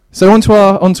So on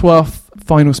to our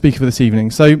final speaker for this evening.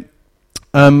 So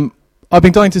I've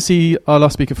been dying to see our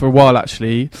last speaker for a while,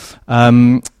 actually.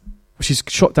 She's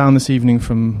shot down this evening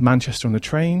from Manchester on the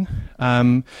train.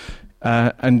 And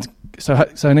so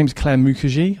her name's Claire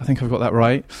Mukherjee. I think I've got that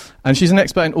right. And she's an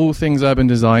expert in all things urban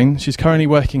design. She's currently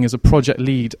working as a project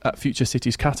lead at Future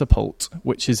Cities Catapult,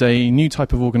 which is a new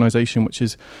type of organisation which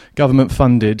is government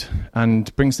funded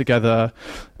and brings together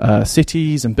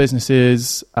cities and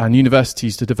businesses and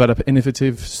universities to develop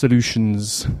innovative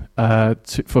solutions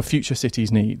for future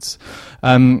cities' needs.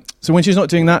 So when she's not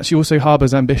doing that, she also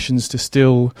harbours ambitions to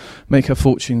still make her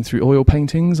fortune through oil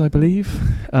paintings, I believe,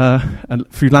 and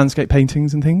through landscape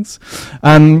paintings and things.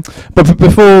 But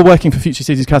before working for Future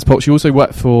Cities Catapult, she also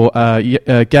worked for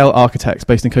Gehl Architects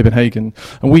based in Copenhagen.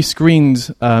 And we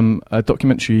screened a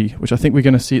documentary, which I think we're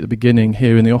going to see at the beginning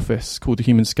here in the office, called The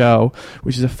Human Scale,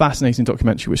 which is a fascinating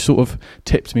documentary which sort of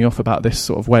tipped me off about this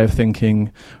sort of way of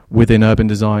thinking within urban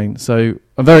design. So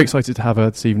I'm very excited to have her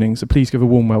this evening. So please give a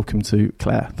warm welcome to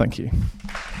Claire. Thank you.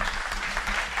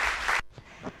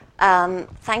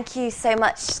 Thank you so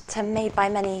much to Made by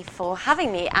Many for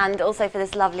having me, and also for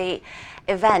this lovely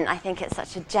event. I think it's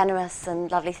such a generous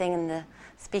and lovely thing, and the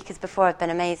speakers before have been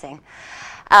amazing.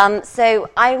 So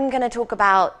I'm going to talk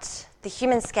about the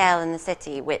human scale in the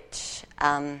city, which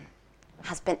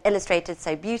has been illustrated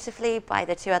so beautifully by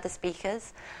the two other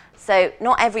speakers. So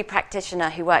not every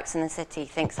practitioner who works in the city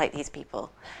thinks like these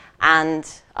people.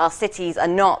 And our cities are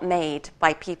not made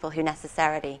by people who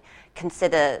necessarily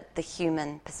consider the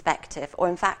human perspective, or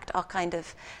in fact our kind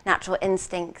of natural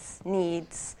instincts,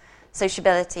 needs,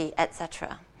 sociability,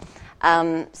 etc.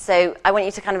 So I want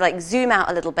you to kind of like zoom out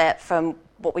a little bit from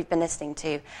what we've been listening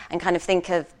to and kind of think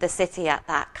of the city at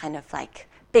that kind of like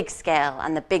big scale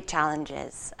and the big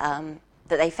challenges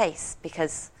that they face,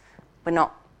 because we're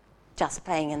not just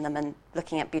playing in them and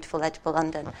looking at beautiful, legible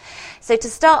London. So to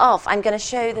start off, I'm going to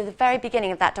show the very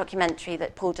beginning of that documentary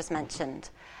that Paul just mentioned.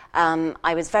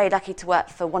 I was very lucky to work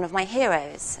for one of my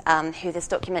heroes, who this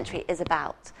documentary is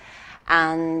about.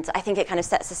 And I think it kind of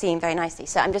sets the scene very nicely.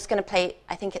 So I'm just going to play,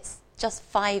 I think it's just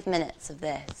 5 minutes of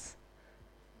this.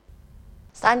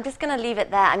 So I'm just going to leave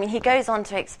it there. I mean, he goes on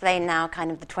to explain now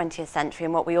kind of the 20th century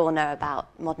and what we all know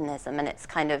about modernism, and it's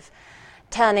kind of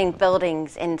turning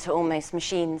buildings into almost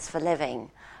machines for living,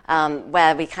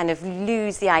 where we kind of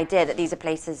lose the idea that these are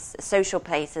places, social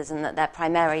places, and that their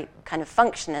primary kind of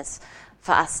function is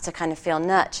for us to kind of feel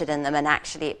nurtured in them, and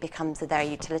actually it becomes a very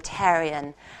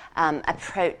utilitarian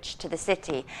approach to the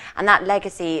city. And that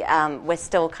legacy we're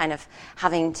still kind of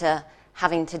having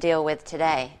to deal with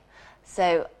today.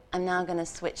 So I'm now going to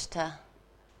switch to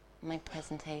my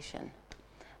presentation.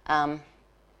 And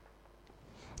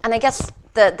I guess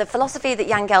the philosophy that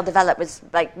Jan Gehl developed was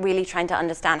like really trying to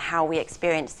understand how we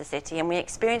experience the city, and we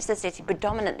experience the city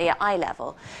predominantly at eye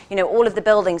level. You know, all of the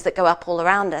buildings that go up all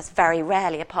around us, very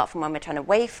rarely, apart from when we're trying to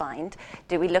wayfind,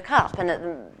 do we look up, and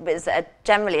it's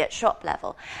generally at shop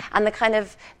level. And the kind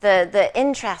of the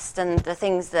interest and the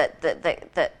things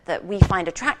that we find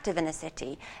attractive in a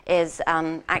city is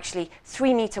actually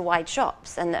 3-meter wide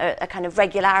shops and a kind of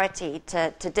regularity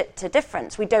to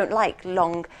difference. We don't like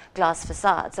long glass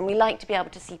facades, and we like to be able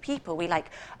to see people. We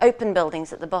like open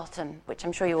buildings at the bottom, which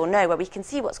I'm sure you all know, where we can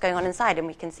see what's going on inside and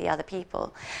we can see other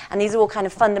people. And these are all kind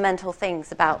of fundamental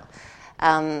things about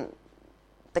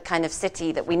the kind of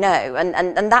city that we know.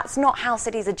 And that's not how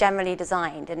cities are generally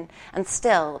designed. And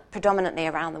still, predominantly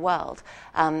around the world,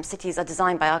 cities are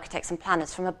designed by architects and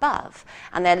planners from above.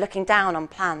 And they're looking down on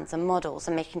plans and models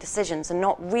and making decisions and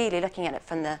not really looking at it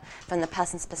from the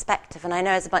person's perspective. And I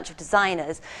know as a bunch of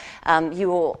designers,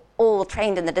 you are all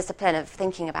trained in the discipline of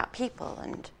thinking about people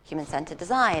and human-centered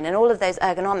design. And all of those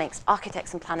ergonomics,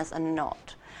 architects and planners are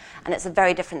not. And it's a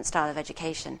very different style of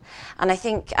education. And I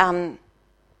think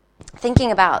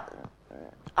thinking about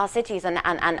our cities and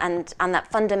that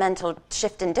fundamental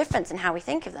shift in difference in how we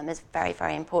think of them is very,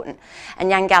 very important. And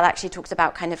Jan Gehl actually talks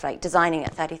about kind of like designing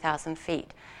at 30,000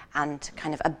 feet and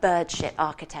kind of a bird shit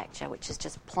architecture, which is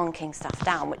just plonking stuff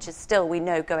down, which is still, we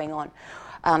know, going on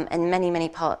in many, many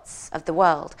parts of the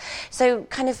world. So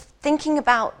kind of thinking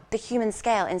about the human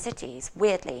scale in cities,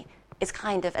 weirdly, is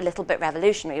kind of a little bit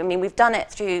revolutionary. I mean, we've done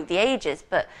it through the ages,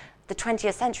 but the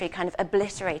 20th century kind of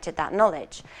obliterated that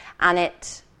knowledge, and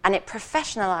it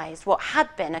professionalized what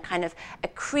had been a kind of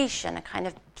accretion, a kind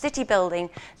of city building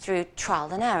through trial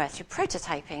and error, through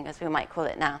prototyping, as we might call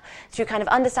it now, through kind of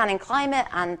understanding climate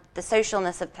and the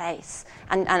socialness of place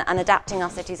and adapting our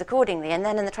cities accordingly. And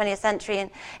then in the 20th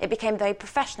century, it became very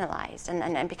professionalized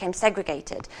and became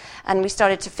segregated. And we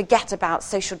started to forget about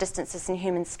social distances and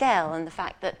human scale and the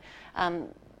fact that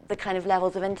the kind of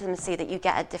levels of intimacy that you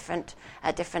get at different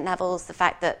levels, the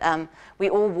fact that we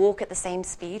all walk at the same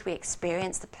speed, we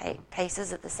experience the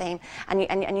places at the same, and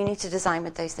you need to design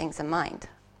with those things in mind.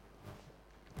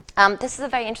 This is a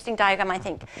very interesting diagram, I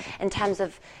think, in terms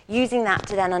of using that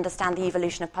to then understand the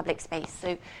evolution of public space.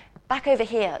 So back over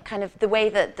here, kind of the way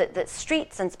that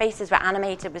streets and spaces were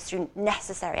animated was through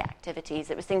necessary activities.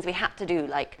 It was things we had to do,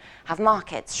 like have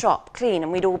markets, shop, clean,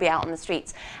 and we'd all be out on the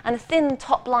streets. And a thin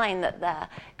top line that there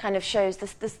kind of shows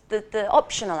the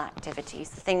optional activities,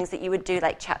 the things that you would do,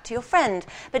 like chat to your friend.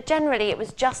 But generally, it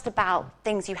was just about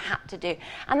things you had to do.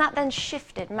 And that then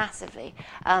shifted massively.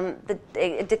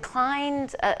 It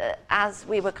declined as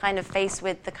we were kind of faced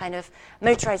with the kind of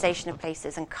motorization of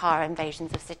places and car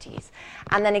invasions of cities.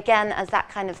 And then again, as that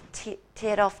kind of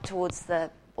tiered off towards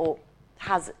or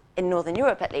has in Northern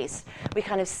Europe at least, we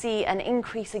kind of see an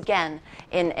increase again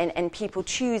in people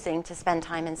choosing to spend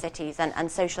time in cities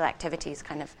and social activities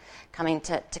kind of coming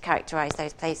to characterize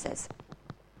those places.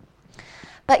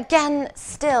 But again,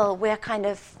 still, we're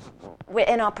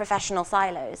in our professional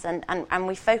silos and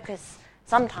we focus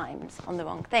sometimes on the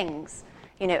wrong things.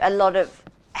 You know, a lot of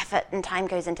effort and time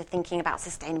goes into thinking about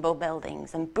sustainable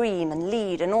buildings and BREEAM and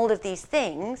LEED and all of these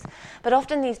things, but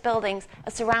often these buildings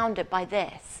are surrounded by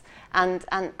this. And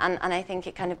I think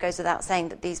it kind of goes without saying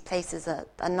that these places are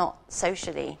not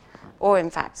socially or, in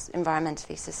fact,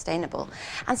 environmentally sustainable.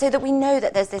 And so that we know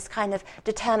that there's this kind of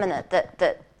determinant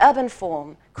that urban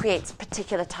form creates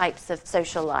particular types of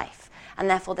social life. And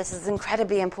therefore, this is an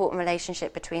incredibly important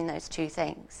relationship between those two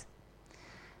things.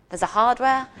 There's a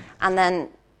hardware, and then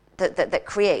that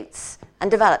creates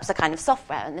and develops a kind of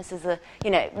software. And this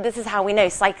is how we know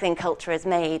cycling culture is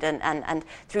made, and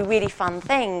through really fun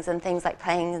things and things like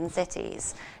playing in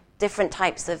cities. Different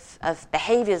types of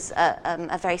behaviors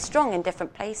are very strong in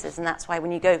different places, and that's why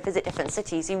when you go visit different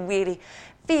cities, you really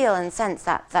feel and sense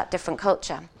that different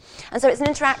culture. And so it's an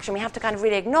interaction we have to kind of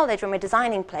really acknowledge when we're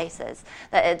designing places,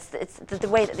 that it's the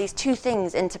way that these two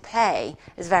things interplay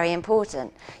is very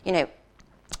important. You know,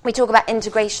 we talk about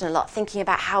integration a lot, thinking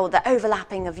about how the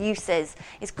overlapping of uses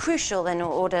is crucial in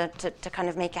order to kind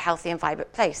of make a healthy and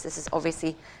vibrant place. This is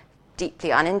obviously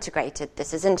deeply unintegrated.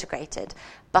 This is integrated.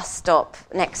 Bus stop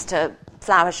next to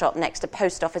flower shop, next to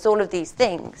post office, all of these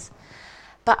things.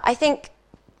 But I think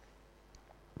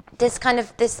this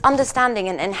understanding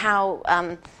and how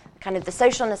kind of the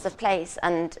socialness of place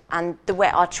and the way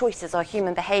our choices, our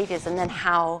human behaviors, and then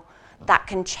how that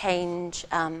can change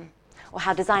or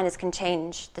how designers can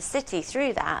change the city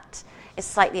through that is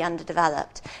slightly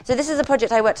underdeveloped. So this is a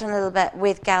project I worked on a little bit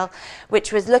with Gail,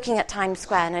 which was looking at Times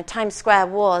Square. And Times Square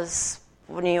was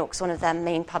New York's one of their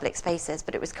main public spaces,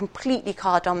 but it was completely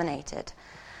car-dominated.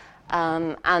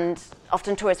 And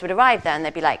often tourists would arrive there and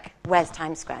they'd be like, "Where's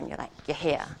Times Square?" And you're like, "You're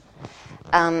here."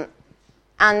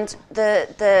 And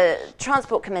the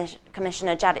Transport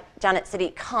Commissioner, Janet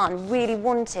Sadiq-Khan, really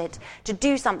wanted to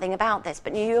do something about this,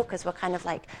 but New Yorkers were kind of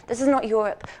like, "This is not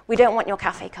Europe. We don't want your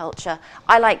cafe culture.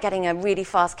 I like getting a really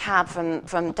fast cab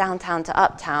from downtown to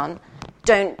uptown.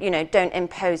 Don't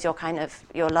impose your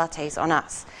lattes on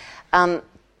us."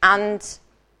 And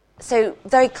so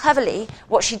very cleverly,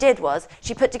 what she did was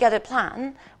she put together a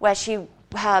plan where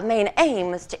her main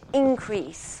aim was to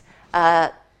increase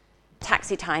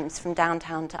taxi times from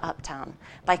downtown to uptown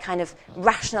by kind of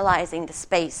rationalizing the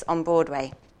space on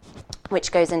Broadway,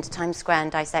 which goes into Times Square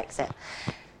and dissects it.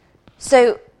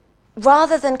 So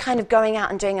rather than kind of going out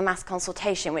and doing a mass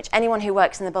consultation, which anyone who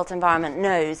works in the built environment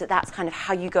knows that that's kind of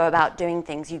how you go about doing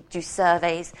things. You do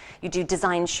surveys, you do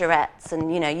design charrettes,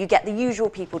 and you get the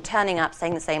usual people turning up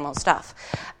saying the same old stuff.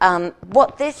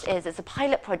 What this is a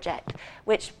pilot project,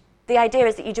 which the idea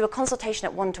is that you do a consultation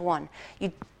at one-to-one.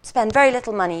 You spend very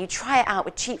little money, you try it out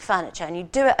with cheap furniture, and you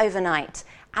do it overnight,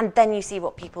 and then you see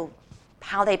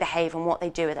how they behave and what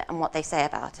they do with it and what they say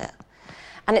about it.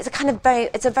 And it's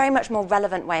a very much more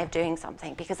relevant way of doing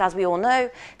something, because as we all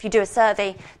know, if you do a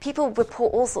survey, people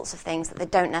report all sorts of things that they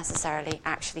don't necessarily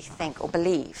actually think or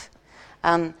believe.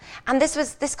 And this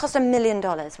cost $1 million,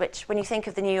 which, when you think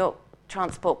of the New York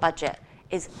transport budget,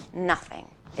 is nothing.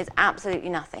 It's absolutely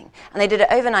nothing. And they did it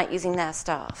overnight using their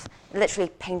staff,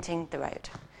 literally painting the road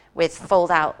with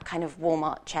fold-out kind of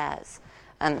Walmart chairs.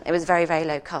 It was very, very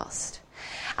low cost.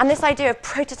 And this idea of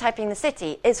prototyping the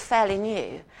city is fairly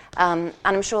new. And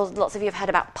I'm sure lots of you have heard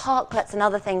about parklets and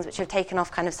other things which have taken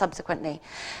off kind of subsequently.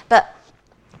 But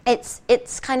it's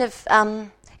kind of...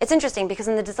 it's interesting because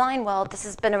in the design world, this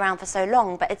has been around for so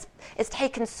long, but it's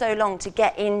taken so long to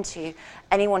get into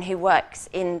anyone who works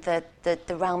in the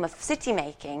realm of city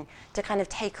making to kind of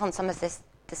take on some of this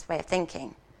way of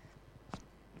thinking.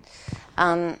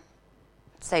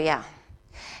 So yeah.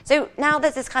 So now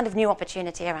there's this kind of new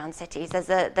opportunity around cities.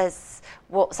 There's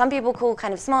what some people call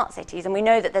kind of smart cities, and we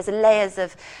know that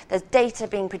there's data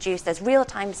being produced, there's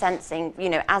real-time sensing,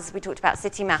 as we talked about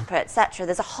Citymapper, etc.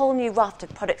 There's a whole new raft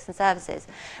of products and services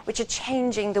which are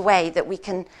changing the way that we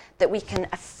can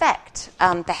affect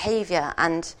behaviour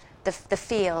and the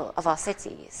feel of our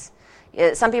cities.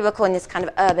 Some people are calling this kind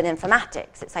of urban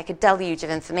informatics. It's like a deluge of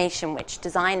information which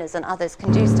designers and others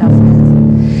can do stuff with.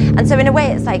 And so in a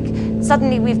way, it's like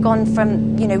suddenly we've gone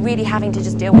from, really having to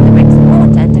just deal with the bricks and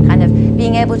mortar to kind of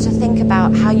being able to think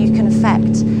about how you can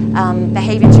affect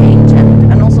behaviour change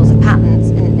and all sorts of patterns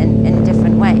in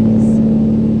different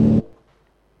ways.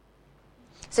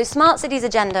 So Smart Cities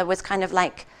Agenda was kind of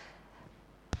like,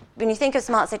 when you think of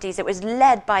smart cities, it was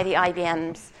led by the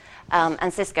IBMs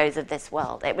and Cisco's of this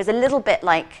world. It was a little bit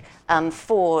like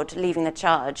Ford leaving the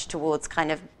charge towards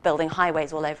kind of building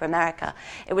highways all over America.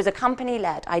 It was a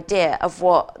company-led idea of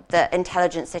what the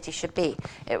intelligent city should be.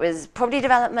 It was property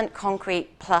development,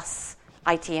 concrete, plus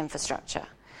IT infrastructure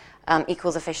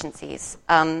equals efficiencies.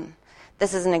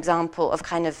 This is an example of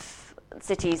kind of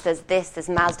cities. There's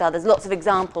Mazda. There's lots of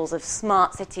examples of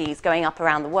smart cities going up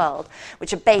around the world,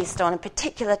 which are based on a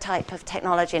particular type of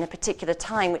technology in a particular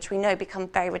time, which we know become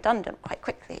very redundant quite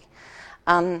quickly.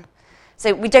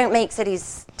 So we don't make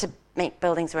cities to make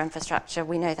buildings or infrastructure.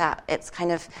 We know that. It's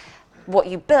kind of what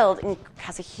you build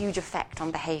has a huge effect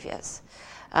on behaviours.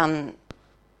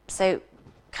 So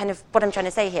kind of what I'm trying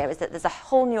to say here is that there's a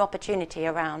whole new opportunity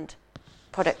around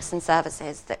products and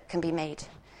services that can be made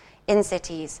in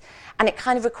cities, and it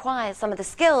kind of requires some of the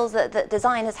skills that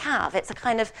designers have.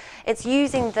 It's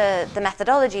using the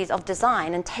methodologies of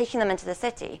design and taking them into the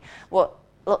city, what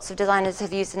lots of designers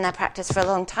have used in their practice for a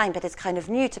long time, but is kind of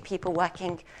new to people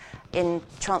working in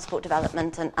transport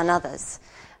development and others.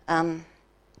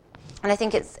 And I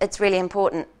think it's really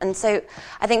important. And so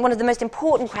I think one of the most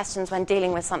important questions when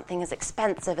dealing with something as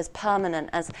expensive, as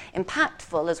permanent, as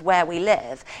impactful as where we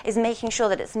live is making sure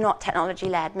that it's not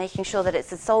technology-led, making sure that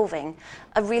it's solving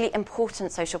a really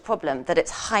important social problem, that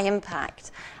it's high impact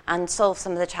and solve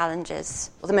some of the challenges,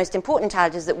 or the most important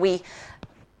challenges that we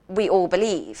all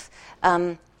believe.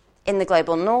 In the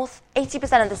global north,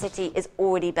 80% of the city is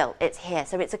already built. It's here.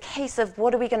 So it's a case of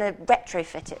what are we going to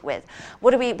retrofit it with?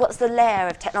 What's the layer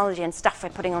of technology and stuff we're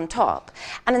putting on top?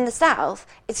 And in the south,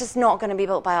 it's just not going to be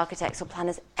built by architects or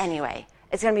planners anyway.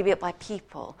 It's going to be built by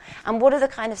people. And what are the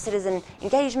kind of citizen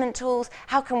engagement tools?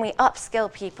 How can we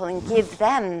upskill people and give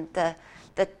them the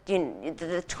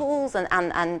tools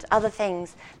and other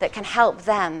things that can help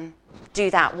them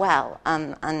do that well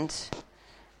and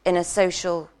in a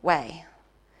social way?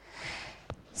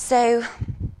 So,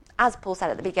 as Paul said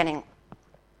at the beginning,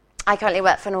 I currently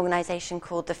work for an organisation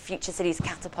called the Future Cities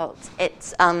Catapult.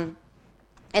 It's an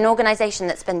organisation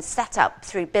that's been set up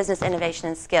through Business Innovation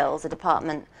and Skills, a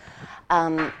department.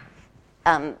 I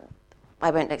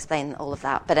won't explain all of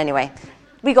that, but anyway,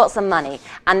 we got some money,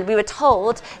 and we were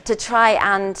told to try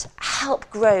and help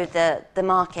grow the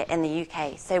market in the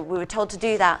UK. So we were told to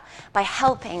do that by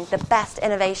helping the best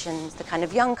innovations, the kind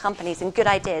of young companies and good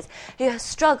ideas who have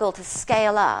struggled to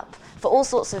scale up for all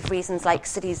sorts of reasons, like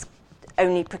cities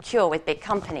only procure with big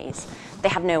companies. They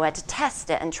have nowhere to test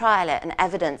it and trial it and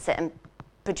evidence it and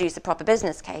produce a proper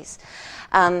business case.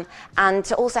 And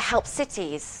to also help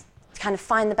cities kind of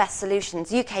find the best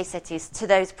solutions, UK cities, to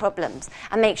those problems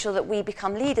and make sure that we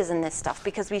become leaders in this stuff,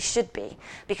 because we should be,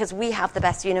 because we have the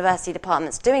best university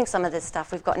departments doing some of this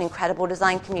stuff. We've got an incredible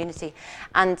design community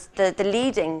and the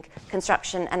leading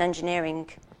construction and engineering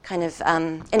kind of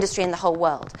industry in the whole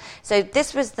world. So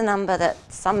this was the number that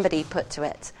somebody put to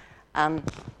it.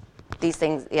 These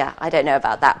things, I don't know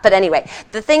about that. But anyway,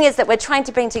 the thing is that we're trying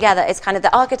to bring together is kind of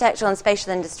the architectural and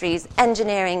spatial industries,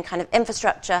 engineering, kind of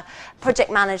infrastructure,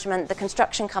 project management, the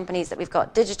construction companies that we've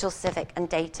got, digital, civic, and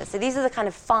data. So these are the kind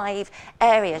of 5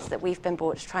 areas that we've been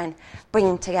brought to try and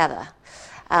bring together.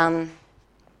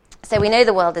 So we know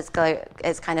the world is kind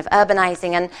of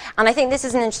urbanizing, and I think this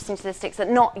is an interesting statistic that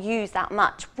not used that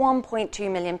much.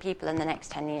 1.2 million people in the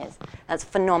next 10 years. That's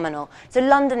phenomenal. So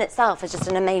London itself is just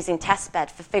an amazing test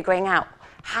bed for figuring out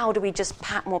how do we just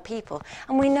pack more people.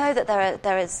 And we know that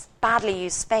there is badly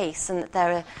used space and that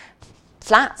there are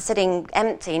flats sitting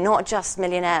empty, not just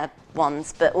millionaire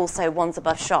ones, but also ones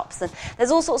above shops. And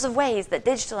there's all sorts of ways that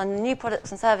digital and new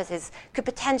products and services could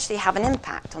potentially have an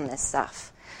impact on this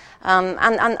stuff.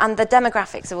 And the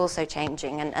demographics are also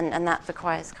changing, and that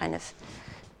requires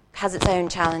has its own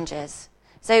challenges.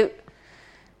 So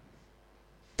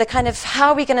the kind of how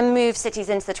are we going to move cities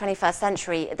into the 21st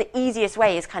century, the easiest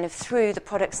way is kind of through the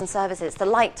products and services, the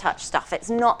light touch stuff.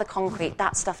 It's not the concrete.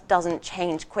 That stuff doesn't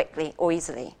change quickly or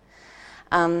easily.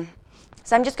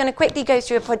 So I'm just going to quickly go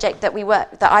through a project that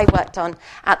I worked on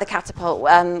at the Catapult,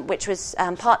 which was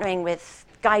partnering with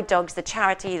Guide Dogs, the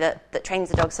charity that trains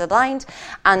the dogs for the blind,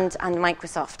 and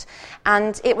Microsoft.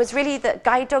 And it was really that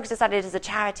Guide Dogs decided as a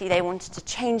charity they wanted to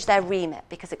change their remit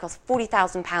because it cost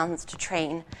 £40,000 to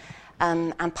train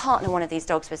and partner one of these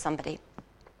dogs with somebody.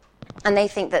 And they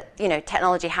think that,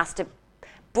 technology has to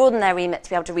broaden their remit to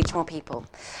be able to reach more people.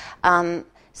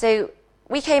 So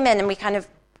we came in and we kind of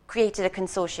created a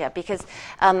consortia because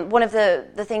one of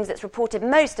the things that's reported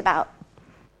most about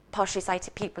partially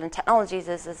sighted people and technologies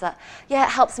is that, it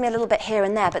helps me a little bit here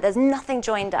and there, but there's nothing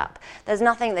joined up. There's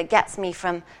nothing that gets me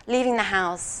from leaving the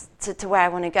house to where I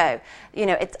want to go.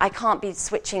 I can't be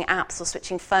switching apps or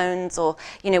switching phones or,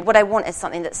 what I want is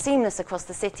something that's seamless across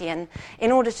the city. And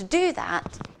in order to do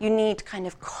that, you need kind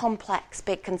of complex,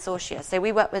 big consortia. So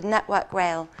we work with Network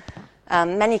Rail,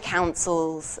 many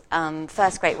councils,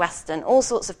 First Great Western, all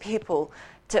sorts of people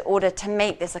in order to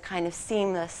make this a kind of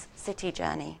seamless city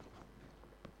journey.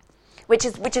 Which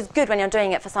is good when you're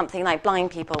doing it for something like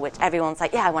blind people, which everyone's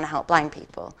like, I want to help blind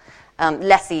people.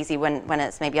 Less easy when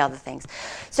it's maybe other things.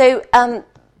 So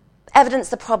evidence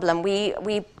the problem.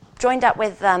 We joined up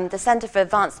with the Centre for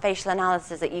Advanced Spatial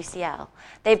Analysis at UCL.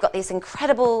 They've got this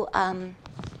incredible...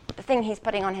 the thing he's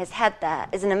putting on his head there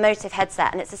is an emotive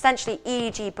headset, and it's essentially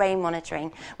EEG brain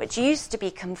monitoring, which used to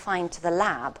be confined to the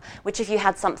lab, which if you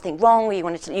had something wrong or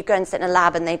you go and sit in a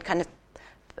lab and they'd kind of...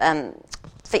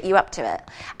 fit you up to it.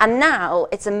 And now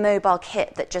it's a mobile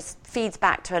kit that just feeds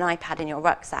back to an iPad in your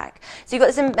rucksack. So you've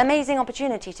got this amazing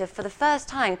opportunity to, for the first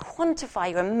time,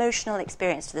 quantify your emotional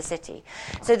experience to the city.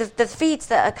 So the feeds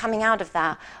that are coming out of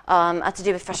that are to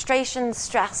do with frustration,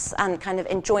 stress, and kind of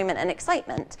enjoyment and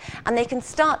excitement. And they can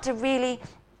start to really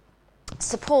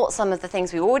support some of the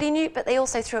things we already knew, but they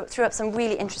also threw up some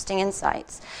really interesting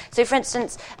insights. So, for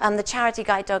instance, the charity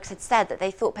Guide Dogs had said that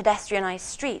they thought pedestrianised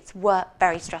streets were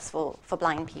very stressful for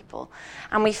blind people.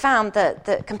 And we found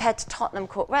that compared to Tottenham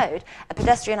Court Road, a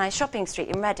pedestrianised shopping street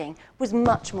in Reading was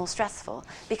much more stressful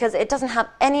because it doesn't have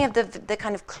any of the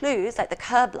kind of clues, like the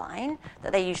curb line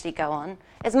that they usually go on.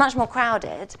 It's much more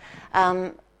crowded.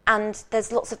 And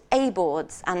there's lots of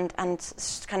A-boards and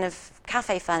kind of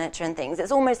cafe furniture and things.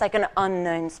 It's almost like an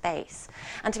unknown space.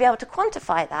 And to be able to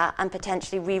quantify that and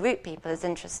potentially reroute people is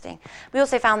interesting. We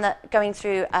also found that going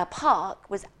through a park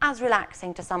was as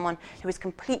relaxing to someone who was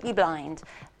completely blind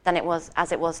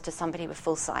as it was to somebody with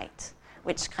full sight,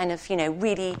 which kind of,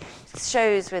 really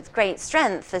shows with great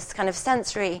strength this kind of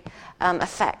sensory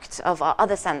effect of our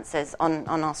other senses on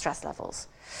our stress levels.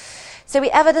 So we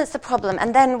evidenced the problem,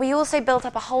 and then we also built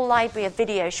up a whole library of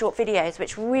short videos,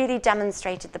 which really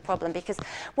demonstrated the problem, because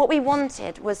what we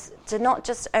wanted was to not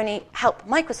just only help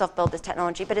Microsoft build this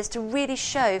technology, but is to really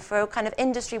show for a kind of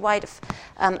industry-wide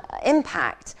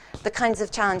impact the kinds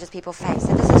of challenges people face.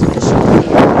 So this is a short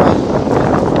video.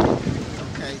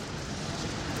 Okay.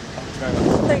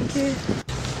 Thank you.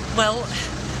 Well,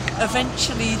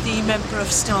 eventually the member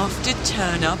of staff did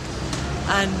turn up,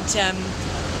 and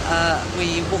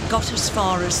we got as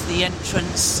far as the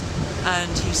entrance,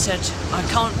 and he said, I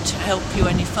can't help you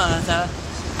any further,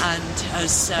 and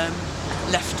has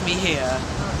left me here.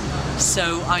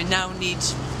 So I now need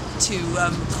to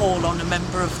call on a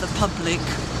member of the public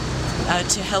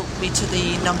to help me to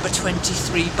the number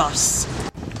 23 bus.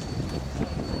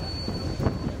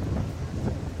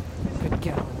 Good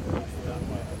girl.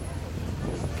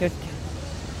 Good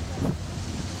girl.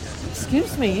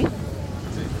 Excuse me.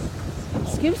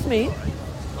 Excuse me.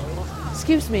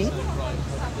 Excuse me.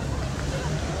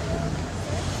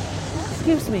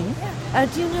 Excuse me.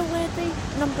 Do you know where the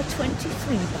number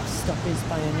 23 bus stop is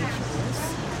by any chance?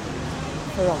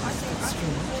 For Oxford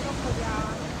Street.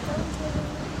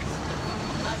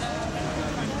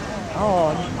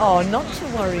 Oh, not to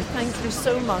worry. Thank you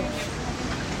so much.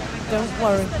 Don't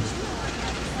worry.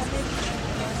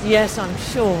 Yes, I'm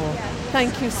sure.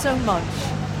 Thank you so much.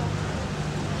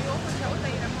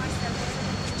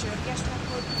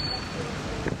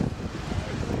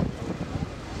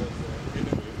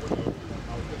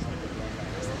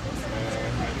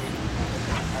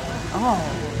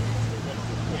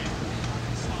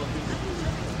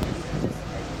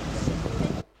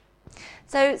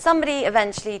 So somebody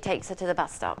eventually takes her to the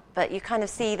bus stop, but you kind of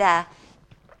see there,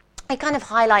 it kind of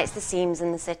highlights the seams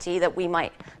in the city that we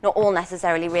might not all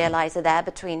necessarily realise are there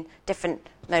between different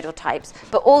modal types,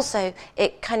 but also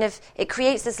it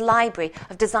creates this library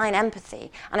of design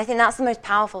empathy, and I think that's the most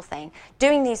powerful thing.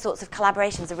 Doing these sorts of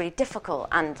collaborations are really difficult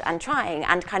and trying,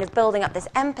 and kind of building up this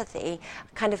empathy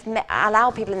kind of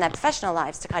allow people in their professional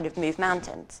lives to kind of move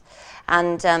mountains,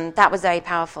 and that was very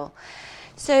powerful.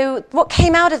 So what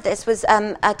came out of this was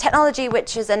a technology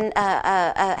which is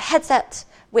a headset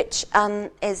which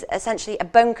is essentially a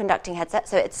bone-conducting headset.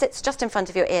 So it sits just in front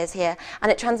of your ears here,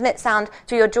 and it transmits sound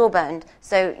through your jawbone,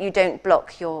 so you don't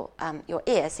block your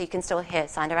ear, so you can still hear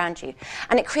sound around you.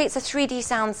 And it creates a 3D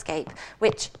soundscape,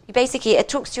 which it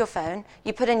talks to your phone,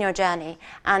 you put in your journey,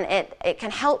 and it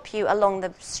can help you along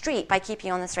the street by keeping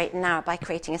you on the straight and narrow, by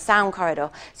creating a sound corridor.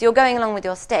 So you're going along with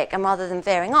your stick, and rather than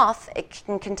veering off, it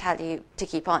can tell you to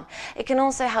keep on. It can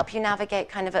also help you navigate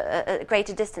kind of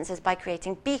greater distances by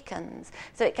creating beacons.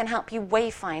 So it can help you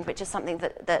wayfind, which is something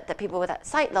that people with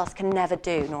sight loss can never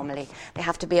do normally. They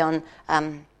have to be on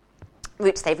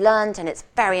routes they've learned, and it's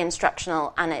very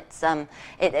instructional, and it's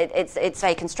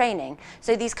very constraining.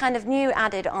 So these kind of new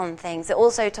added on things. It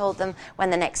also told them when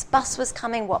the next bus was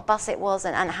coming, what bus it was,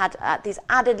 and had these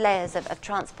added layers of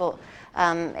transport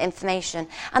information.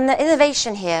 And the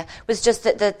innovation here was just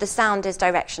that the sound is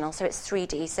directional, so it's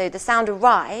 3D. So the sound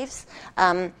arrives.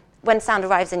 When sound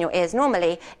arrives in your ears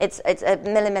normally, it's a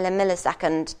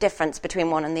millisecond difference between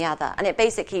one and the other, and it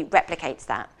basically replicates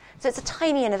that. So it's a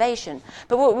tiny innovation.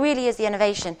 But what really is the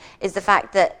innovation is the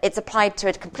fact that it's applied to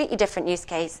a completely different use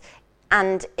case,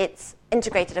 and it's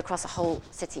integrated across a whole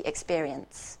city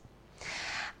experience.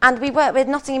 And we work with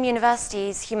Nottingham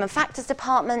University's Human Factors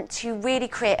Department to really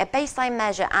create a baseline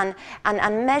measure and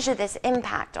measure this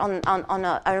impact on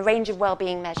a range of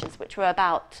well-being measures, which were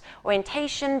about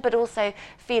orientation, but also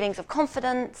feelings of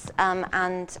confidence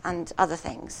and other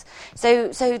things. So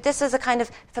this is a kind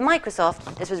of, for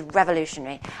Microsoft, this was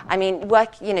revolutionary. I mean,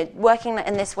 working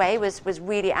in this way was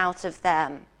really out of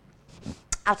their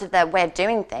way of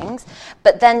doing things,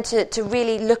 but then to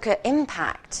really look at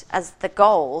impact as the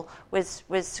goal was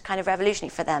kind of revolutionary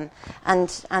for them,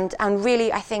 and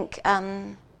really I think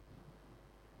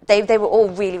they were all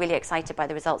really, really excited by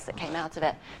the results that came out of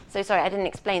it. So sorry, I didn't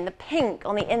explain. The pink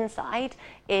on the inside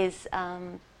is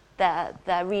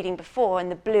their reading before,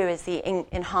 and the blue is the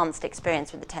enhanced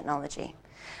experience with the technology,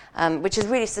 which is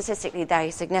really statistically very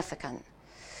significant.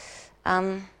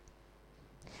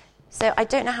 So I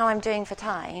don't know how I'm doing for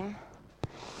time,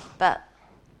 but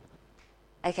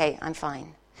okay, I'm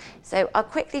fine. So I'll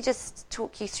quickly just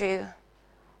talk you through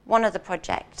one other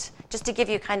project, just to give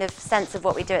you a kind of sense of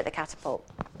what we do at the Catapult,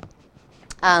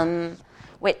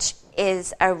 which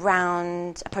is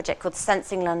around a project called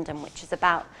Sensing London, which is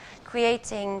about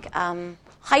creating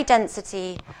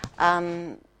high-density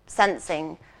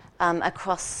sensing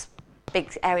across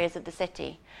big areas of the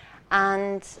city.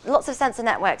 And lots of sensor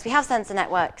networks. We have sensor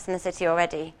networks in the city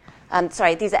already.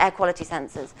 These are air quality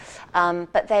sensors.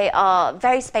 But they are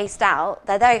very spaced out.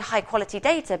 They're very high-quality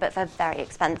data, but they're very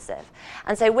expensive.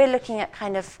 And so we're looking at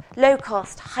kind of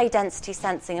low-cost, high-density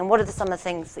sensing, and what are some of the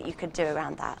things that you could do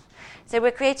around that. So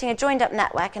we're creating a joined-up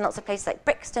network in lots of places like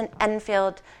Brixton,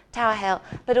 Enfield, Tower Hill,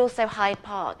 but also Hyde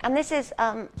Park. And this is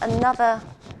another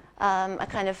a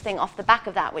kind of thing off the back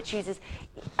of that, which uses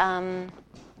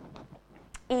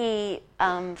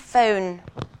phone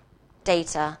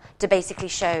data to basically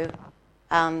show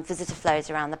visitor flows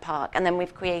around the park. And then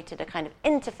we've created a kind of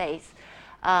interface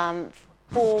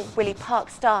for really park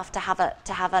staff to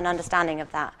have an understanding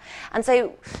of that. And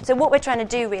so what we're trying to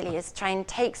do really is try and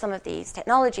take some of these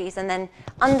technologies and then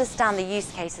understand the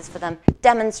use cases for them,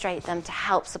 demonstrate them to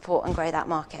help support and grow that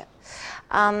market.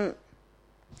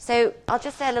 So I'll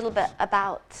just say a little bit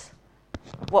about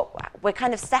what we're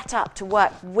kind of set up to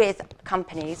work with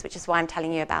companies, which is why I'm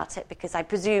telling you about it, because I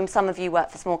presume some of you work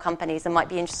for small companies and might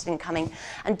be interested in coming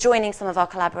and joining some of our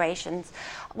collaborations.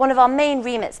 One of our main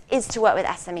remits is to work with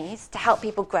SMEs to help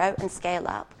people grow and scale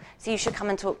up. So you should come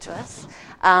and talk to us.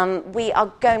 We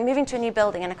are moving to a new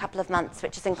building in a couple of months,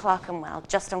 which is in Clerkenwell,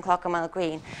 just on Clerkenwell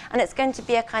Green. And it's going to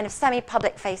be a kind of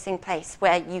semi-public facing place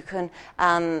where you can,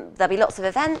 there'll be lots of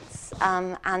events,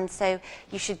 and so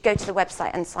you should go to the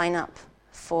website and sign up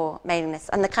for mailing lists.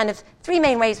 And the kind of three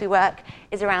main ways we work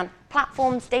is around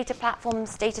platforms, data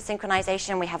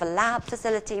synchronization. We have a lab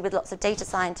facility with lots of data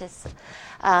scientists,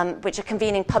 which are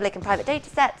convening public and private data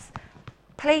sets.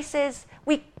 Places,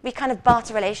 we kind of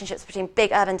barter relationships between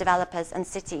big urban developers and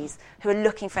cities who are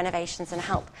looking for innovations and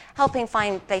helping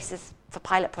find places for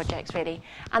pilot projects, really.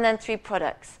 And then through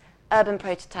products, urban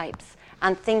prototypes,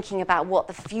 and thinking about what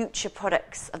the future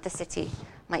products of the city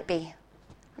might be.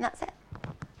 And that's it.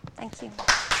 Thank you.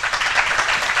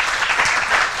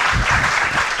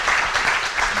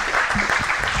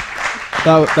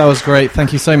 That was great.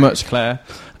 Thank you so much, Claire.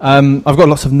 I've got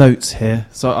lots of notes here.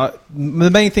 So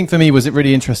the main thing for me was it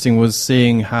really interesting was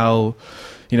seeing how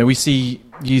we see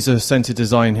user-centered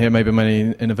design here, maybe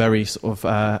in a very sort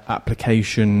of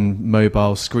application,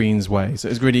 mobile screens way. So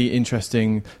it was really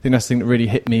interesting. I think that's the thing that really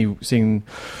hit me seeing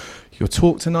your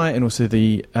talk tonight, and also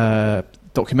the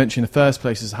documentary in the first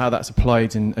place, is how that's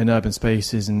applied in urban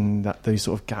spaces and those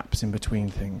sort of gaps in between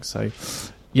things. So,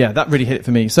 yeah, that really hit it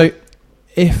for me. So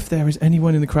if there is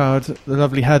anyone in the crowd, the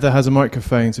lovely Heather has a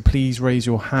microphone, so please raise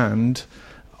your hand.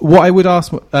 What I would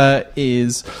ask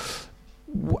is,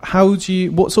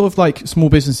 what sort of like small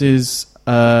businesses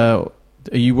are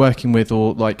you working with,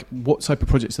 or like what type of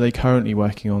projects are they currently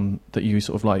working on that you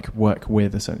sort of like work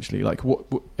with essentially? Like what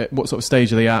sort of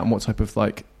stage are they at, and what type of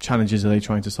like challenges are they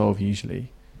trying to solve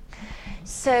usually?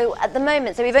 So at the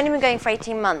moment, we've only been going for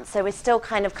 18 months, so we're still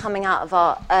kind of coming out of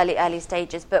our early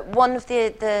stages. But one of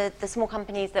the small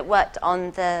companies that worked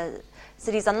on the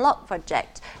Cities Unlocked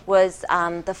project was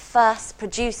the first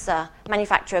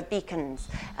manufacturer of beacons,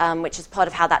 which is part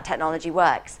of how that technology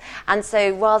works. And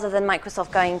so rather than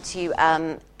Microsoft going to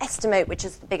Estimate, which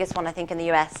is the biggest one I think in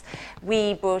the US,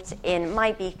 we brought in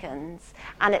MyBeacons,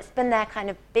 and it's been their kind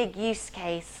of big use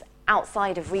case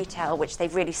outside of retail, which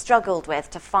they've really struggled with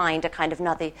to find a kind of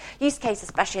another use case,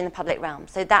 especially in the public realm.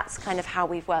 So that's kind of how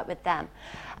we've worked with them.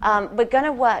 We're going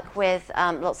to work with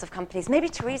lots of companies. Maybe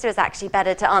Teresa is actually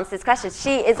better to answer this question.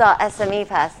 She is our SME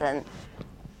person.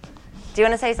 Do you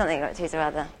want to say something, Teresa,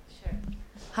 rather? Sure.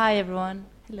 Hi, everyone.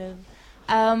 Hello.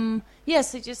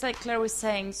 So just like Claire was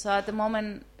saying, so at the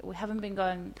moment, we haven't been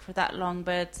going for that long,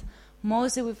 but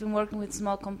mostly we've been working with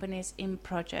small companies in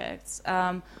projects.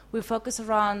 We focus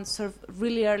around sort of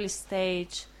really early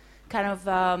stage, kind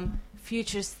of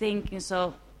futures thinking,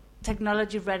 so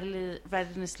technology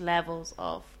readiness levels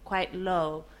of quite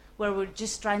low, where we're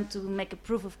just trying to make a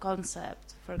proof of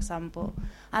concept, for example.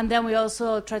 And then we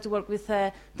also try to work with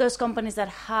those companies that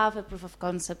have a proof of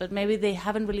concept, but maybe they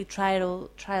haven't really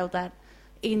trialed that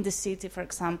in the city, for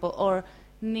example, or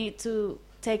need to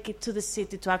take it to the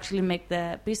city to actually make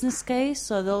the business case.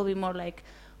 So they'll be more like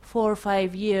 4 or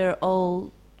 5 year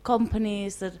old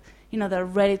companies that, they're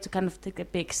ready to kind of take a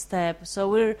big step. So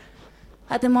we're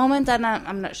at the moment, and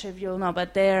I'm not sure if you'll know,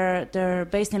 but they're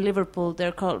based in Liverpool.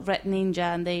 They're called Red Ninja,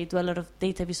 and they do a lot of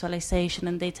data visualization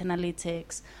and data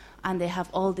analytics, and they have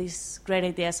all these great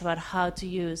ideas about how to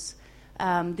use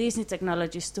these new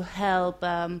technologies to help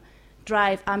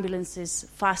drive ambulances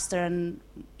faster and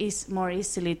more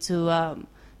easily to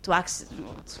access.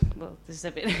 Well, this is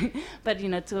a bit, but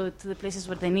to the places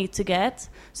where they need to get.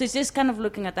 So it's just kind of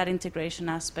looking at that integration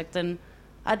aspect, and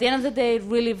at the end of the day, it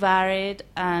really varied,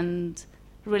 and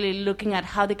really looking at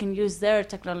how they can use their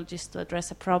technologies to address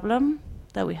a problem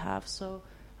that we have. So,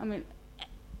 I mean,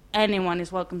 anyone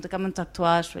is welcome to come and talk to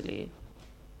us, really.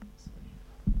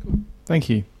 Cool. Thank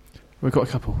you. We've got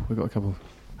a couple.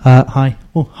 Hi.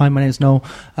 Hi, my name is Noel.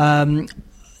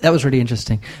 That was really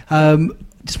interesting.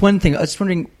 Just one thing, I was just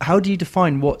wondering, how do you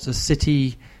define what's a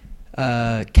city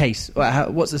case?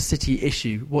 What's a city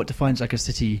issue? What defines like a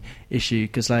city issue?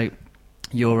 Because like,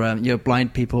 your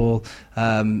blind people,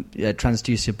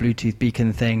 transducer Bluetooth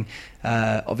beacon thing,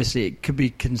 obviously it could be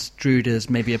construed as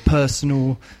maybe a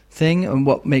personal thing, and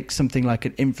what makes something like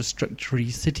an infrastructure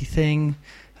city thing.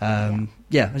 I'm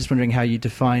just wondering how you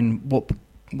define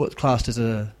what's classed as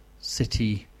a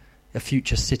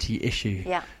future city issue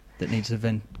that needs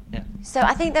event. Yeah. So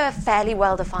I think there are fairly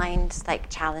well-defined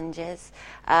challenges,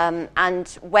 and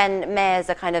when mayors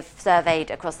are kind of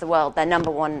surveyed across the world, their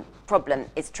number one problem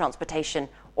is transportation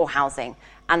or housing.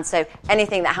 And so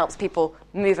anything that helps people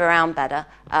move around better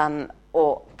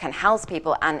or can house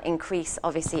people and increase,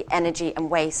 obviously, energy and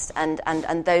waste and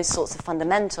those sorts of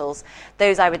fundamentals,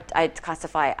 those I'd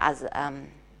classify as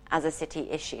a city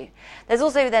issue. There's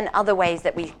also then other ways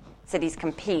that cities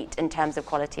compete in terms of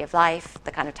quality of life,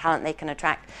 the kind of talent they can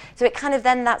attract. So it kind of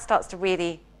then that starts to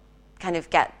really kind of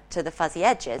get to the fuzzy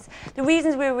edges. The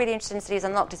reasons we were really interested in Cities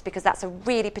Unlocked is because that's a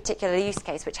really particular use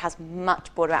case which has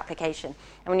much broader application.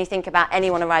 And when you think about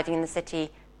anyone arriving in the city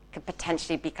could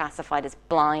potentially be classified as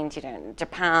blind, in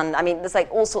Japan. I mean, there's like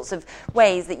all sorts of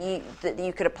ways that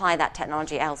you could apply that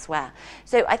technology elsewhere.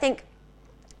 So I think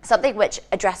something which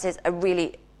addresses a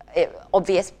really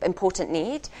obvious, important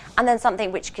need, and then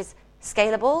something which is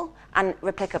scalable and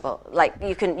replicable. Like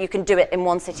you can do it in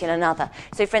one city and another.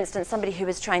 So for instance, somebody who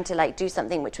was trying to do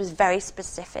something which was very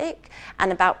specific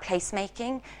and about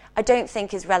placemaking, I don't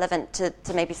think is relevant to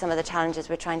maybe some of the challenges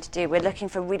we're trying to do. We're looking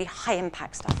for really high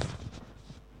impact stuff.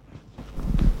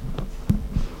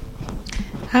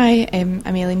 Hi, I'm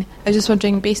Aileen. I was just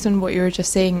wondering, based on what you were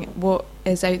just saying, what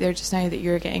is out there just now that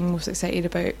you're getting most excited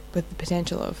about with the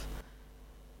potential of?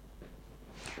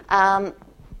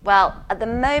 Well, at the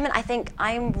moment, I think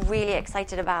I'm really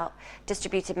excited about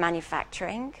distributed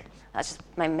manufacturing. That's just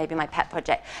maybe my pet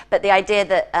project. But the idea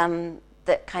that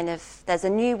that kind of there's a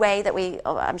new way that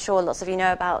I'm sure lots of you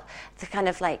know about, the kind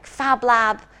of like Fab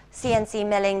Lab, CNC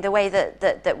milling, the way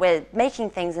that we're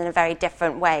making things in a very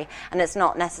different way. And it's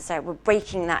not necessary. We're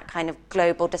breaking that kind of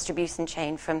global distribution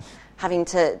chain from having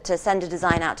to send a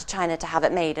design out to China to have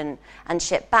it made and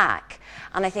shipped back.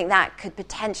 And I think that could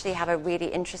potentially have a really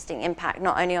interesting impact,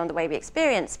 not only on the way we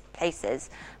experience places,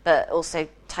 but also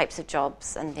types of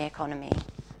jobs and the economy.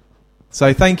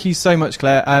 So thank you so much,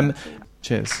 Claire.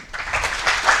 Cheers.